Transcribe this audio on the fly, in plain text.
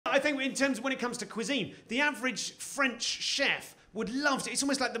I think in terms when it comes to cuisine, the average French chef would love to. It's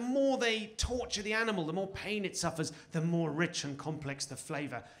almost like the more they torture the animal, the more pain it suffers, the more rich and complex the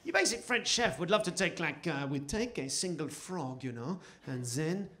flavour. Your basic French chef would love to take, we'd take a single frog, you know, and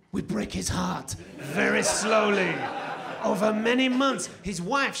then we'd break his heart very slowly. Over many months, his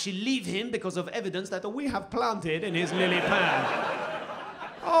wife, she'd leave him because of evidence that we have planted in his lily pad.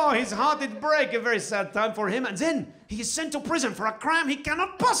 Oh, his heart did break, a very sad time for him, and then he is sent to prison for a crime he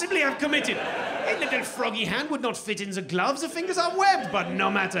cannot possibly have committed. A little froggy hand would not fit in the gloves, the fingers are webbed, but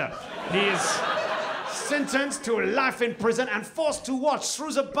no matter. He is sentenced to life in prison and forced to watch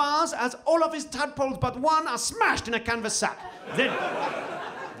through the bars as all of his tadpoles but one are smashed in a canvas sack.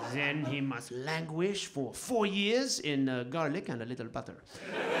 Then he must languish for 4 years in garlic and a little butter.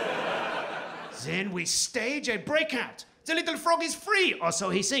 Then we stage a breakout. The little frog is free, or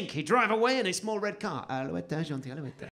so he think. He drive away in a small red car. Alouette, gentil alouette.